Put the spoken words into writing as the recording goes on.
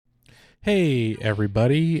Hey,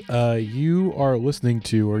 everybody. You are listening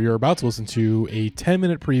to, or you're about to listen to, a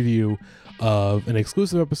 10-minute preview of an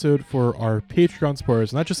exclusive episode for our Patreon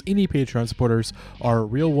supporters. Not just any Patreon supporters, our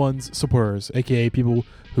Real Ones supporters, aka people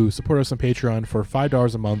who support us on Patreon for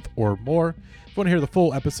 $5 a month or more. If you want to hear the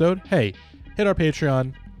full episode, hey, hit our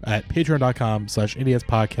Patreon at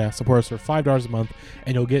patreon.com/indianspodcast. Support us for $5 a month,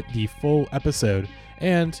 and you'll get the full episode.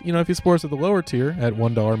 And, if you support us at the lower tier at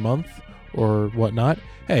 $1 a month or whatnot,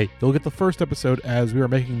 hey, you'll get the first episode as we are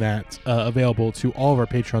making that available to all of our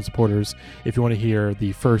Patreon supporters if you want to hear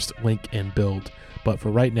the first link and build. But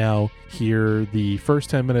for right now, hear the first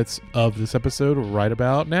 10 minutes of this episode right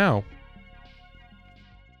about now.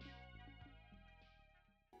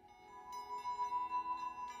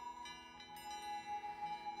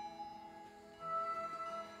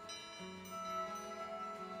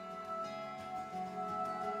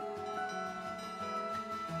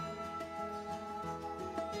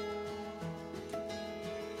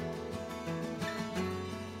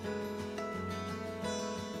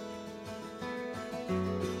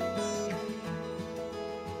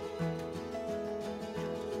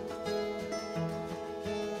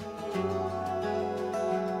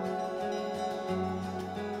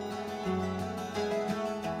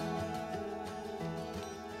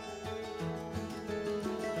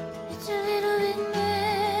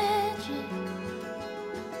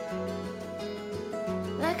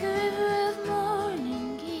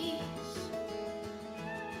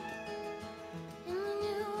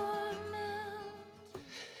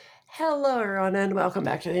 Hello, everyone, and welcome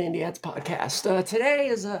back to the Indie Heads Podcast. Today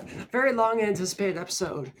is a very long anticipated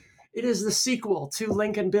episode. It is the sequel to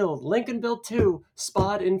Link and Build 2,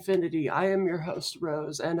 Spod Infinity. I am your host,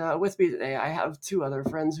 Rose, and with me today I have two other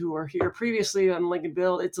friends who were here previously on Link and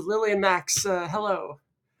Build. It's Lily and Max. Hello.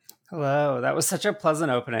 Hello. That was such a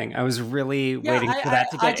pleasant opening. I was really waiting for that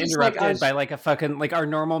to get interrupted by like a fucking like our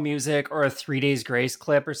normal music or a 3 Days Grace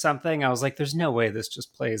clip or something. I was like, there's no way this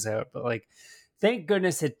just plays out. But like, thank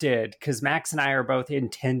goodness it did, because Max and I are both in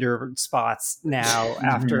tender spots now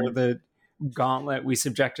after the gauntlet we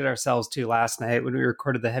subjected ourselves to last night when we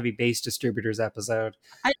recorded the Heavy Bass Distributors episode.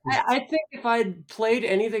 I think if I'd played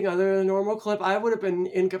anything other than a normal clip, I would have been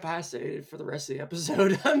incapacitated for the rest of the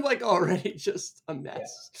episode. I'm like already just a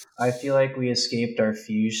mess. Yeah. I feel like we escaped our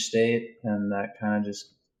fugue state, and that kind of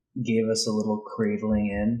just gave us a little cradling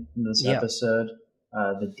in this episode.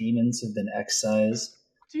 The demons have been excised.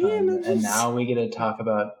 And now we get to talk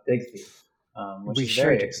about Big Thief, which is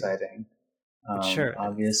very exciting.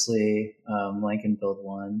 Obviously, Link and Build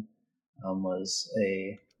 1 was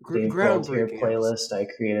a Dave Grohl playlist I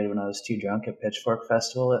created when I was too drunk at Pitchfork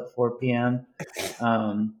Festival at 4 p.m.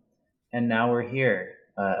 And now we're here.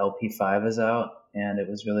 LP5 is out, and it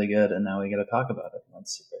was really good, and now we get to talk about it.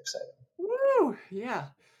 That's super exciting. Woo! Yeah.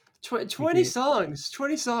 20 songs.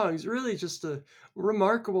 20 songs. Really just a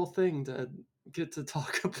remarkable thing to get to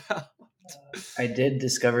talk about. I did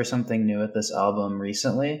discover something new with this album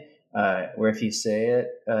recently, where if you say it,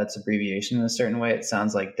 its abbreviation in a certain way, it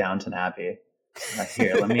sounds like Downton Abbey.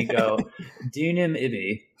 Here, let me go. Dunim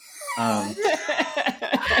Ibby.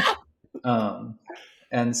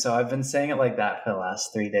 And so I've been saying it like that for the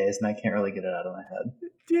last 3 days, and I can't really get it out of my head.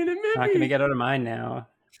 Dunim Ibby. Not going to get out of mine now.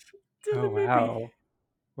 Dunim oh, wow.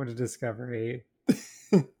 What a discovery.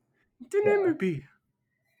 Dunim Ibby.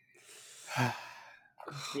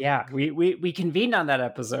 Yeah, we convened on that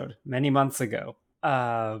episode many months ago.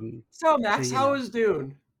 So Max, how was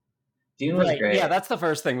Dune? Dune was great. Yeah, that's the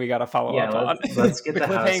first thing we got to follow up on. Let's get the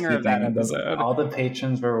cliffhanger of that episode. All the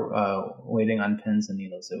patrons were waiting on pins and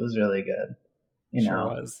needles. It was really good.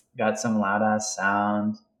 Got some loud ass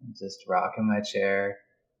sound. Just rocking my chair.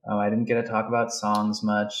 I didn't get to talk about songs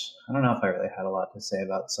much. I don't know if I really had a lot to say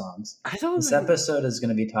about songs. This episode is going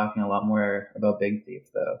to be talking a lot more about Big Thief,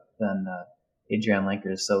 though, than Adrian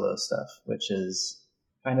Lenker's solo stuff, which is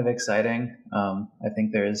kind of exciting. I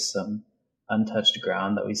think there is some untouched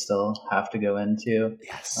ground that we still have to go into.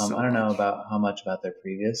 Yes, I don't know about how much about their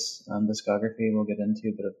previous discography we'll get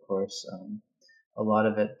into, but of course, a lot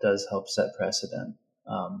of it does help set precedent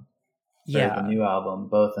for the new album,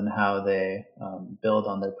 both in how they build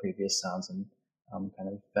on their previous sounds and kind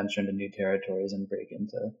of venture into new territories and break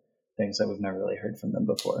into things that we've never really heard from them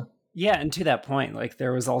before. Yeah, and to that point, like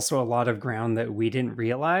there was also a lot of ground that we didn't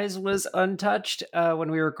realize was untouched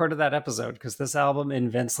when we recorded that episode, because this album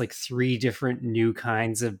invents like 3 different new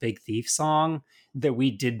kinds of Big Thief song that we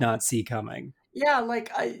did not see coming. Yeah,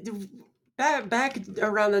 like back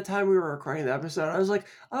around the time we were recording the episode, I was like,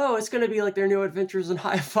 oh, it's going to be like their new Adventures in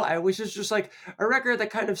Hi-Fi, which is just like a record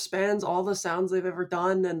that kind of spans all the sounds they've ever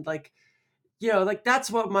done. And like, you know, like that's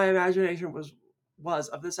what my imagination was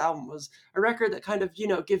of this album was a record that kind of,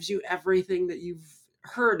 gives you everything that you've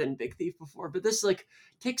heard in Big Thief before, but this like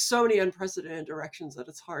takes so many unprecedented directions that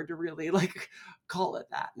it's hard to really like call it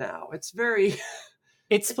that now. It's very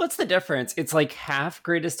it splits the difference. It's like half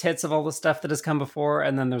greatest hits of all the stuff that has come before,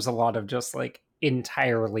 and then there's a lot of just like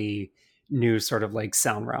entirely new sort of like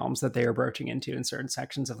sound realms that they are broaching into in certain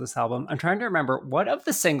sections of this album. I'm trying to remember what of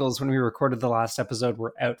the singles when we recorded the last episode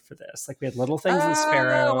were out for this. Like we had Little Things and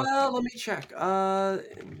Sparrow. Well, let me check.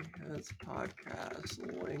 It's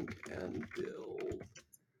podcast Link and Build.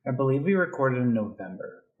 I believe we recorded in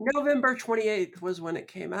November. November 28th was when it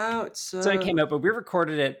came out. So it came out, but we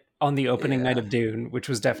recorded it on the opening night of Dune, which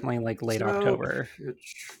was definitely like late October.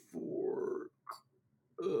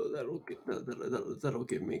 That'll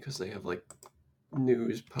give me, because they have like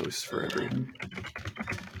news posts for everything.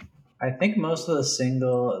 I think most of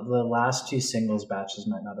the last two singles batches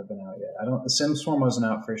might not have been out yet. The Simswarm wasn't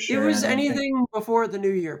out for sure. It was anything before the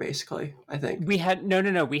new year, basically, I think. We had,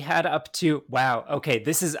 no, we had up to, wow, okay,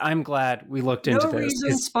 I'm glad we looked into this. No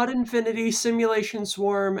Reason, Spud Infinity, Simulation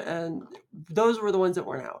Swarm, and those were the ones that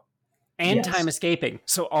weren't out. And Time Escaping.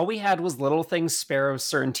 So all we had was Little Things, Sparrow,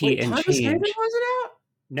 Certainty, and Time Change. Escaping wasn't out?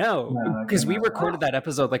 No, because we recorded that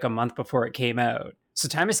episode like a month before it came out. So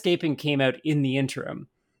Time Escaping came out in the interim.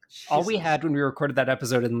 Jesus. All we had when we recorded that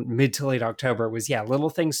episode in mid to late October was, Little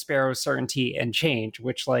Things, Sparrow, Certainty, and Change,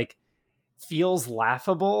 which like feels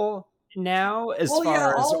laughable now as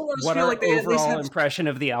far as what our overall impression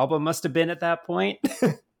of the album must have been at that point.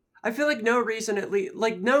 I feel like No Reason, at least,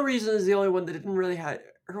 like No Reason is the only one that didn't really have.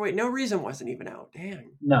 Or wait, No Reason wasn't even out.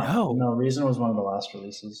 Dang. No, Reason was one of the last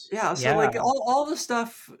releases. Yeah, so like all the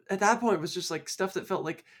stuff at that point was just like stuff that felt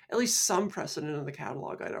like at least some precedent in the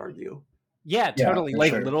catalog, I'd argue. Yeah, totally.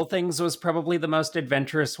 Like sure. Little Things was probably the most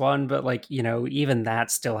adventurous one, but like, even that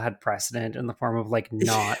still had precedent in the form of like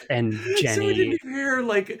Not and Jenny. So we didn't even hear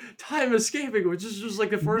like Time Escaping, which is just like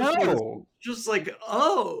the first one. Just like,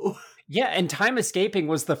 oh. Yeah, and Time Escaping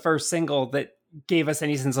was the first single that gave us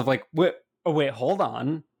any sense of like, oh wait, hold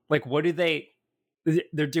on. Like, what do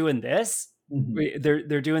they're doing this? Mm-hmm.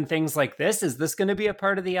 They're doing things like this. Is this going to be a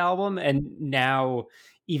part of the album? And now,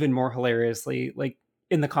 even more hilariously, like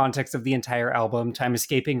in the context of the entire album, Time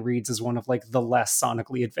Escaping reads as one of like the less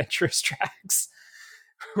sonically adventurous tracks.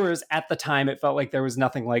 Whereas at the time, it felt like there was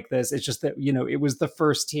nothing like this. It's just that, it was the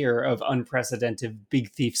first tier of unprecedented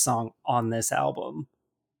Big Thief song on this album.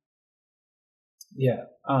 Yeah,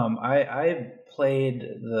 I played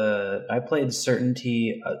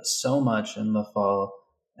Certainty so much in the fall,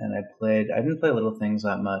 and I didn't play Little Things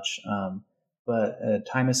that much, but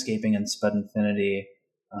Time Escaping and Spud Infinity,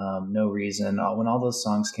 No Reason. When all those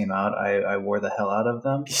songs came out, I wore the hell out of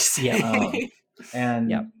them.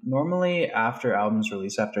 Normally after albums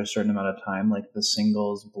release, after a certain amount of time, like the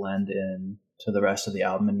singles blend in to the rest of the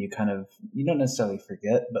album, and you don't necessarily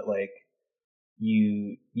forget, but like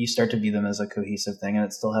you start to view them as a cohesive thing, and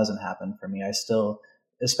it still hasn't happened for me. I still,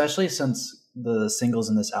 especially since the singles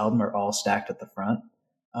in this album are all stacked at the front,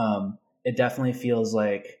 it definitely feels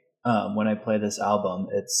like when I play this album,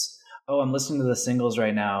 it's, I'm listening to the singles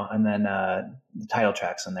right now, and then the title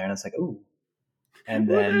track's in there, and it's like, ooh. And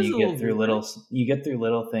then you get through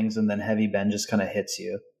Little Things, and then Heavy Ben just kind of hits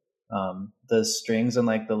you. The strings and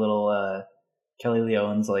like the little Kelly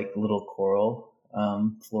Leon's like little choral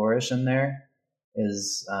flourish in there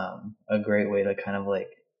is a great way to kind of like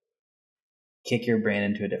kick your brain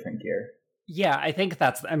into a different gear. Yeah, I think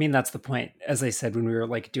that's the point. As I said, when we were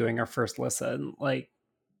like doing our first listen, like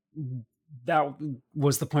that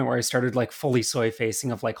was the point where I started like fully soy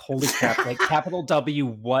facing of like, holy crap, like capital W,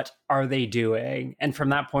 what are they doing? And from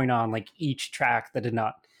that point on, like each track that did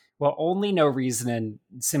not, only No Reason and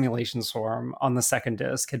Simulation Swarm on the second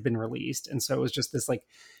disc had been released. And so it was just this like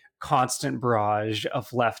constant barrage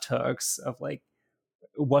of left hooks of like,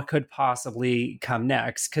 what could possibly come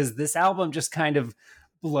next? Because this album just kind of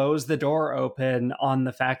blows the door open on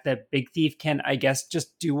the fact that Big Thief can, I guess,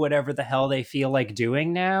 just do whatever the hell they feel like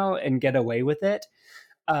doing now and get away with it.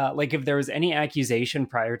 Like if there was any accusation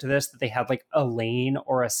prior to this that they had like a lane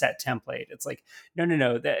or a set template, it's like,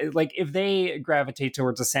 no. Like if they gravitate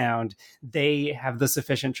towards a sound, they have the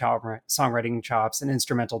sufficient songwriting chops and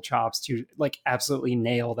instrumental chops to like absolutely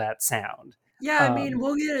nail that sound. Yeah, I mean,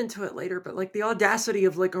 we'll get into it later, but like the audacity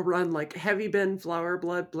of like a run like Heavy Ben, Flower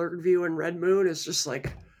Blood, Blurred View, and Red Moon is just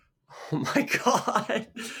like, oh my god,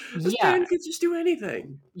 this band could just do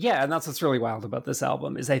anything. Yeah, and that's what's really wild about this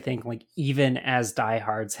album is I think like even as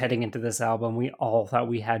diehards heading into this album, we all thought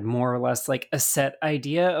we had more or less like a set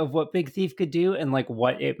idea of what Big Thief could do and like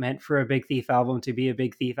what it meant for a Big Thief album to be a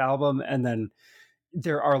Big Thief album, and then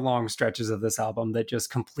there are long stretches of this album that just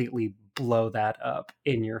completely blow that up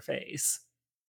in your face.